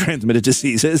sexually transmitted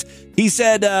diseases. He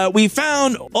said, we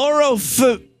found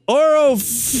oropharyngeal.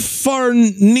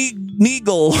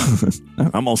 I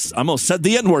almost said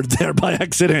the N-word there by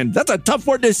accident. That's a tough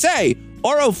word to say.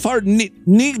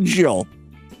 Oropharyngeal.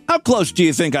 How close do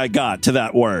you think I got to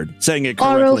that word? Saying it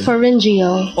correctly.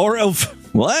 Oropharyngeal.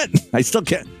 What? I still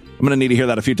can't. I'm going to need to hear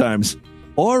that a few times.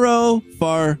 Go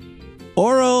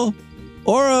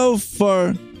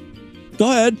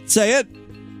ahead. Say it.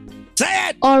 Say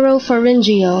it.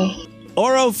 Oropharyngeal.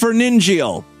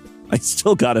 Oropharyngeal. I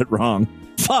still got it wrong.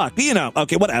 Fuck,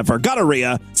 okay, whatever.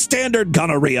 Gonorrhea, standard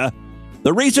gonorrhea.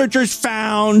 The researchers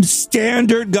found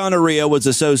standard gonorrhea was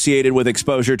associated with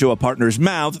exposure to a partner's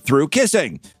mouth through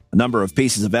kissing. A number of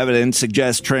pieces of evidence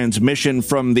suggest transmission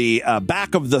from the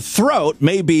back of the throat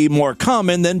may be more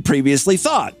common than previously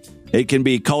thought. It can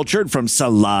be cultured from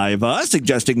saliva,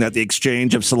 suggesting that the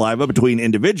exchange of saliva between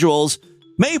individuals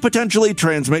may potentially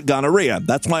transmit gonorrhea.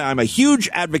 That's why I'm a huge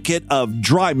advocate of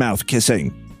dry mouth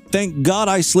kissing. Thank God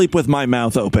I sleep with my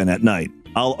mouth open at night.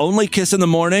 I'll only kiss in the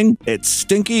morning. It's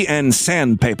stinky and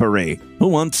sandpapery. Who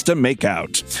wants to make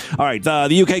out? All right,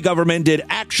 the UK government did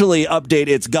actually update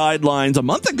its guidelines a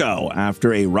month ago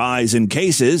after a rise in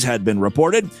cases had been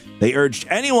reported. They urged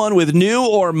anyone with new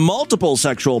or multiple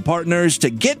sexual partners to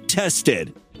get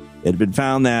tested. It had been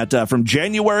found that from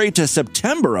January to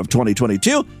September of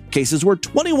 2022, cases were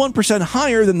 21%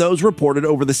 higher than those reported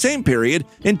over the same period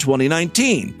in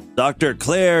 2019. Dr.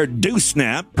 Claire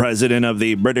Dewsnap, president of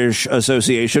the British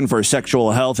Association for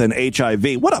Sexual Health and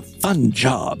HIV, what a fun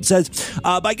job, says,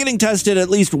 by getting tested at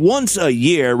least once a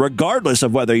year, regardless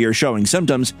of whether you're showing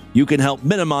symptoms, you can help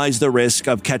minimize the risk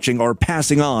of catching or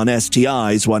passing on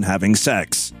STIs when having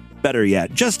sex. Better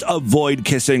yet, just avoid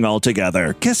kissing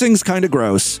altogether. Kissing's kind of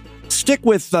gross. Stick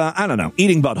with,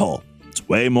 eating butthole. It's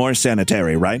way more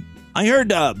sanitary, right? I heard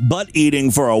butt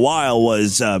eating for a while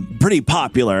was pretty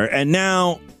popular, and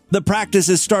now the practice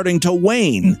is starting to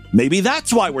wane. Maybe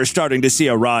that's why we're starting to see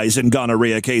a rise in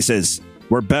gonorrhea cases.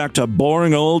 We're back to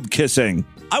boring old kissing.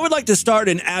 I would like to start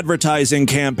an advertising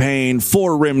campaign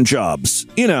for rim jobs.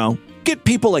 get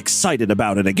people excited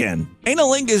about it again.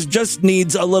 Analingus just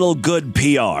needs a little good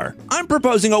PR. I'm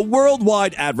proposing a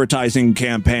worldwide advertising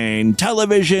campaign,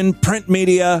 television, print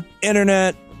media,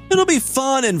 internet. It'll be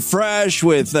fun and fresh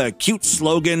with cute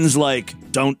slogans like,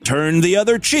 don't turn the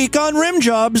other cheek on rim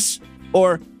jobs,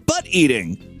 or butt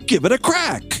eating, give it a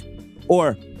crack,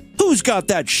 or who's got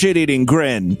that shit-eating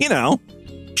grin,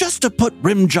 just to put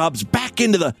rim jobs back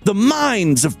into the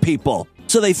minds of people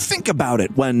so they think about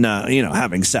it when,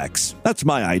 having sex. That's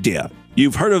my idea.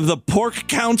 You've heard of the Pork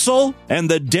Council and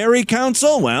the Dairy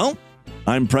Council? Well,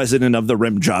 I'm president of the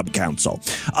Rim Job Council.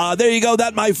 There you go.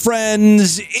 That, my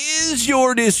friends, is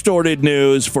your Distorted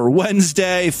News for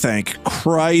Wednesday. Thank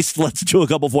Christ. Let's do a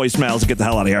couple voicemails and get the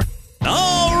hell out of here.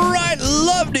 All right,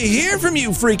 love to hear from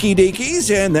you, freaky deakies,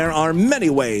 and there are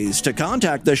many ways to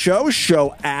contact the show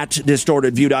at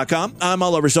distortedview.com. I'm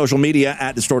all over social media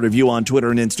at distortedview on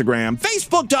Twitter and Instagram,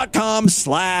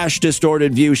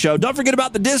 facebook.com/distortedviewshow. Don't forget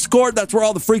about the Discord. That's where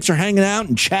all the freaks are hanging out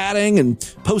and chatting and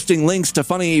posting links to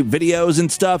funny videos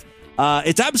and stuff.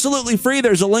 It's absolutely free.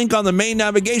 There's a link on the main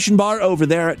navigation bar over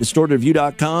there at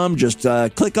distortedview.com. Just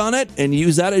click on it and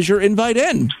use that as your invite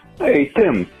in. Hey,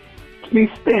 Tim. It's me,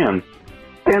 Stan.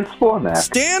 Stan Spornak.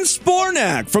 Stan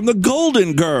Spornak from the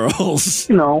Golden Girls.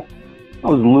 I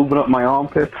was lubing up my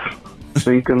armpits,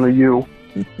 thinking of you.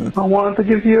 I wanted to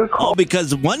give you a call. Oh,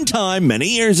 because one time, many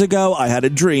years ago, I had a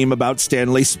dream about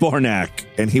Stanley Spornak,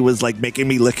 and he was like making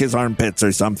me lick his armpits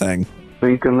or something.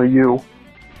 Thinking of you.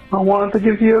 I wanted to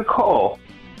give you a call.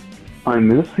 I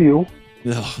miss you.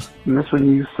 Ugh. I miss when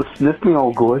you used to sniff me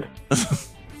all good. I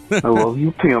love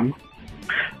you, Tim.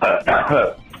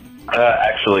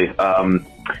 Actually,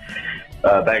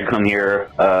 back come here.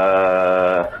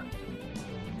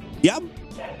 Yep.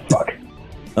 Fuck.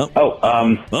 I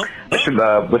should,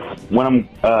 when I'm,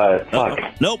 fuck.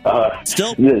 Nope.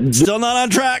 Still not on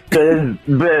track.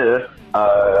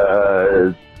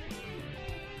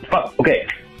 Fuck, okay.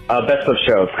 Best of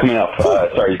show, it's coming up.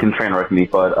 Sorry, you can train wreck me,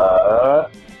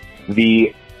 but,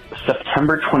 the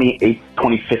September 28th,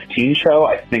 2015 show,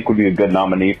 I think would be a good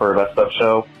nominee for a best of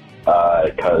show.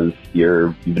 Because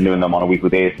you've been doing them on a weekly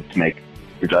basis to make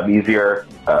your job easier.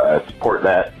 Support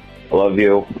that. I love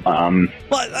you.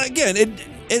 But again,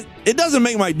 it doesn't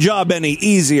make my job any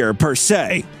easier per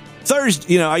se.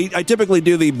 Thursday, I typically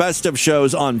do the best of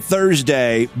shows on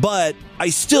Thursday, but I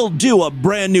still do a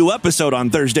brand new episode on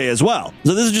Thursday as well.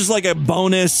 So this is just like a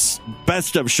bonus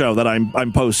best of show that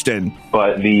I'm posting.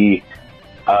 But the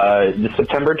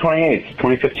September 28th,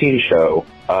 2015 show,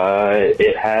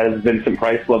 it has Vincent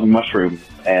Price, Loving Mushrooms,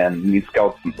 and Meat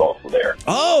Skeletons also there.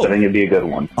 Oh! So I think it'd be a good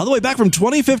one. All the way back from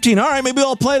 2015. All right, maybe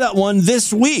I'll play that one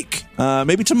this week.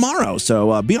 Maybe tomorrow.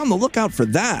 So be on the lookout for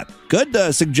that. Good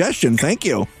suggestion. Thank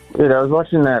you. Dude, I was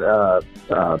watching that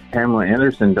Pamela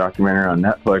Anderson documentary on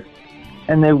Netflix,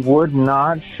 and they would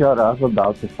not shut up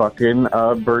about the fucking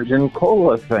Virgin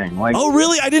Cola thing. Oh,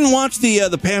 really? I didn't watch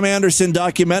the Pam Anderson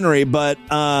documentary, but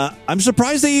I'm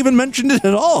surprised they even mentioned it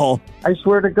at all. I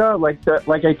swear to God, I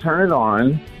turn it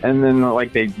on, and then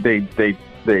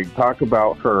they talk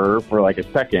about her for like a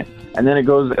second, and then it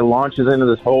launches into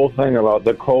this whole thing about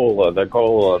the cola.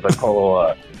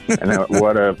 And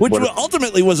which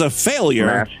ultimately was a failure.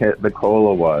 Smash hit the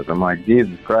cola was. I'm like,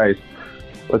 Jesus Christ.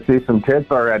 Let's see some tits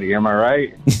already. Am I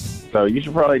right? So you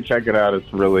should probably check it out.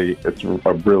 It's a really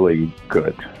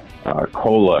good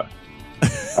cola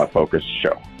focused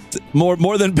show.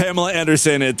 More than Pamela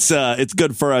Anderson. It's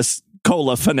good for us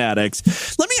cola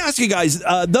fanatics. Let me ask you guys,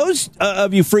 those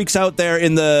of you freaks out there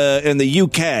in the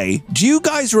UK, do you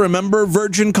guys remember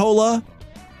Virgin Cola?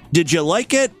 Did you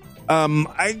like it?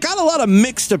 I got a lot of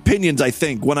mixed opinions, I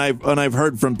think, when I've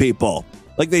heard from people.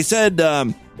 Like they said,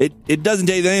 it doesn't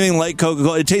taste anything like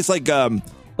Coca-Cola. It tastes like a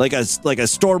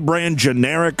store brand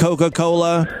generic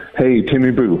Coca-Cola. Hey,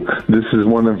 Timmy Boo, this is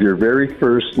one of your very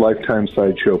first Lifetime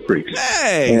Sideshow freaks.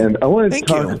 Hey, and I wanted to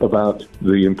talk about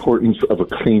the importance of a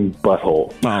clean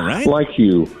butthole. All right, like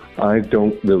you, I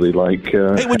don't really like.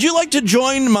 Hey, would you like to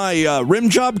join my Rim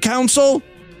Job Council?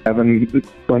 Having a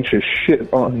bunch of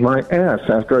shit on my ass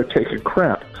after I take a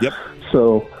crap. Yep.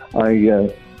 So I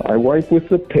wipe with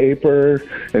the paper,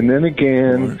 and then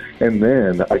again, and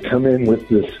then I come in with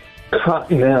this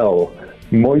Cottonelle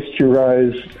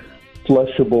moisturized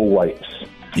flushable wipes.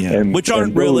 Yeah, which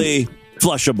aren't really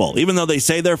flushable, even though they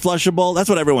say they're flushable. That's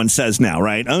what everyone says now,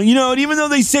 right? Oh, even though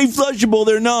they say flushable,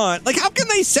 they're not. Like, how can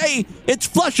they say it's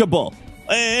flushable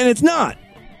and it's not?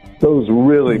 Those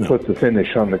really put the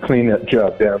finish on the cleanup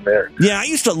job down there. Yeah, I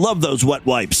used to love those wet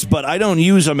wipes, but I don't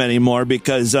use them anymore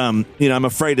because, I'm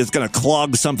afraid it's going to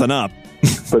clog something up.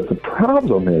 But the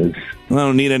problem is I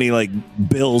don't need any, like,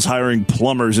 bills hiring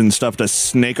plumbers and stuff to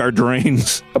snake our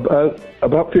drains.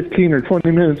 About 15 or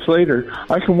 20 minutes later,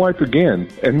 I can wipe again,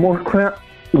 and more crap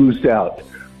oozed out.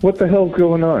 What the hell's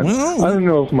going on? Well, I don't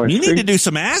know if you need to do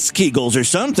some ass kegels or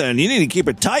something. You need to keep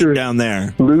it tight down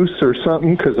there. Loose or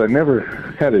something, because I never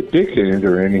had a dick in it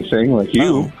or anything like you.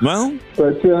 Oh, well.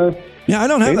 But, yeah, I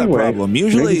don't have that problem.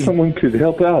 Usually, maybe someone could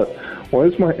help out. Why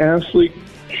does my ass leak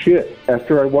shit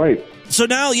after I wipe? So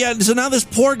now this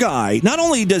poor guy, not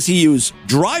only does he use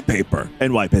dry paper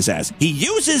and wipe his ass, he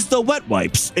uses the wet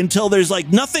wipes until there's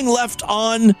like nothing left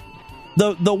on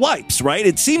the wipes, right?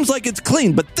 It seems like it's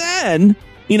clean, but then,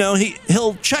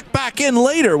 he'll check back in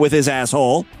later with his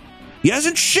asshole. He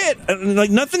hasn't shit, like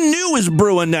nothing new is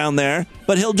brewing down there,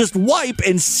 but he'll just wipe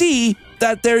and see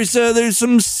that there's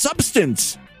some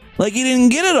substance. Like he didn't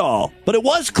get it all, but it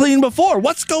was clean before.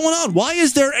 What's going on? Why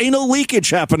is there anal leakage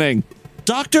happening?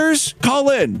 Doctors,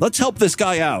 call in. Let's help this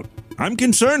guy out. I'm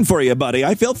concerned for you, buddy.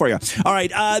 I feel for you. All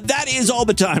right, that is all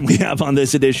the time we have on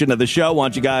this edition of the show. I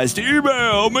want you guys to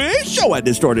email me,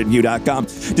 show@distortedview.com.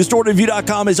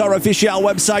 Distortedview.com is our official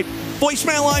website.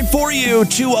 Voicemail line for you,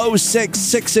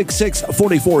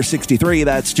 206-666-4463.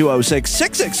 That's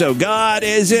 206-660. Oh, God,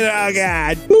 is it? Oh,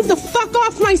 God. Move the fuck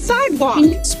off my sidewalk.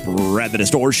 Spread the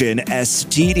distortion,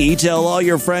 STD. Tell all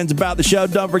your friends about the show.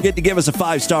 Don't forget to give us a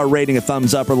 5-star rating, a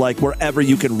thumbs up, or like wherever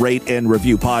you can rate and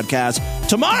review podcasts.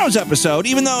 Tomorrow's episode,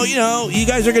 even though, you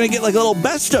guys are going to get like a little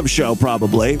best of show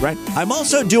probably, right? I'm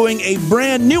also doing a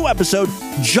brand new episode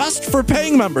just for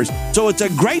paying members. So it's a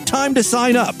great time to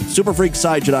sign up.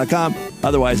 Superfreaksideshow.com.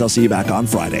 Otherwise, I'll see you back on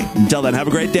Friday. Until then, have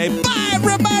a great day. Bye,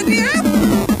 everybody.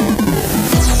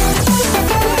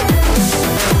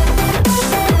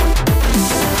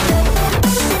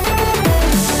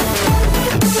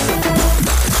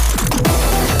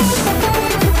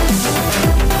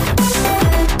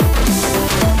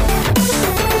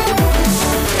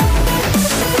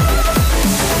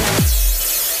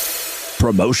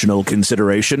 Promotional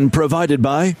consideration provided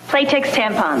by Playtex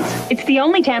tampons. It's the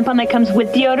only tampon that comes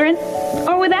with deodorant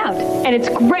or without, and it's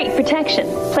great protection.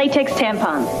 Playtex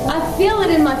tampons. I feel it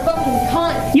in my fucking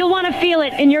cunt. You'll want to feel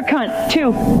it in your cunt,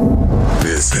 too.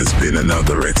 This has been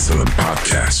another excellent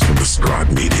podcast from the Scribe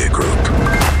Media Group.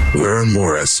 Learn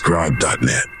more at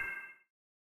scribe.net.